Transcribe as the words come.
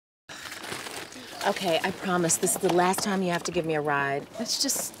Okay, I promise this is the last time you have to give me a ride. It's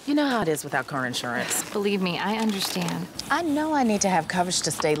just, you know how it is without car insurance. Believe me, I understand. I know I need to have coverage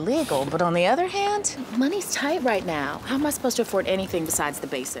to stay legal, but on the other hand, money's tight right now. How am I supposed to afford anything besides the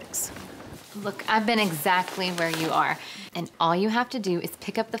basics? Look, I've been exactly where you are. And all you have to do is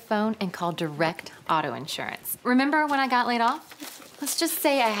pick up the phone and call Direct Auto Insurance. Remember when I got laid off? Let's just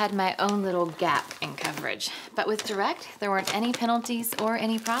say I had my own little gap in coverage. But with Direct, there weren't any penalties or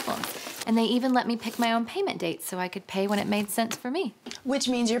any problems. And they even let me pick my own payment date so I could pay when it made sense for me. Which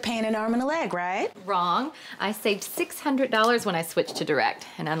means you're paying an arm and a leg, right? Wrong. I saved $600 when I switched to Direct.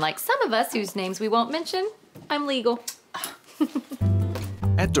 And unlike some of us whose names we won't mention, I'm legal.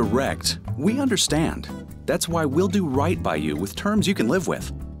 At Direct, we understand. That's why we'll do right by you with terms you can live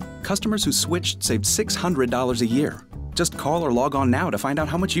with. Customers who switched saved $600 a year. Just call or log on now to find out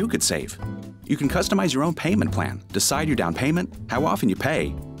how much you could save. You can customize your own payment plan, decide your down payment, how often you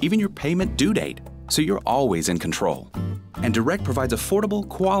pay, even your payment due date, so you're always in control. And Direct provides affordable,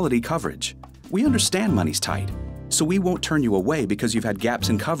 quality coverage. We understand money's tight, so we won't turn you away because you've had gaps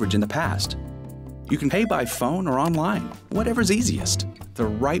in coverage in the past. You can pay by phone or online, whatever's easiest. The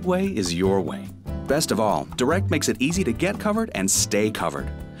right way is your way. Best of all, Direct makes it easy to get covered and stay covered.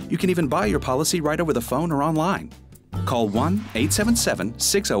 You can even buy your policy right over the phone or online. Call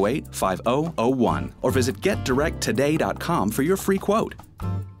 1-877-608-5001 or visit getdirecttoday.com for your free quote.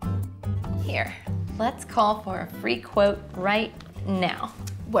 Here, let's call for a free quote right now.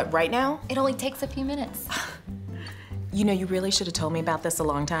 What, right now? It only takes a few minutes. You know, you really should have told me about this a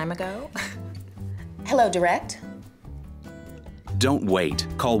long time ago. Hello, Direct. Don't wait.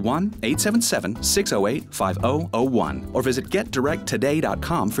 Call 1-877-608-5001 or visit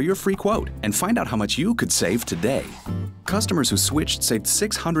getdirecttoday.com for your free quote and find out how much you could save today. Customers who switched saved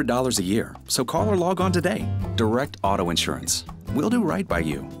 $600 a year, so call or log on today. Direct Auto Insurance. We'll do right by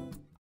you.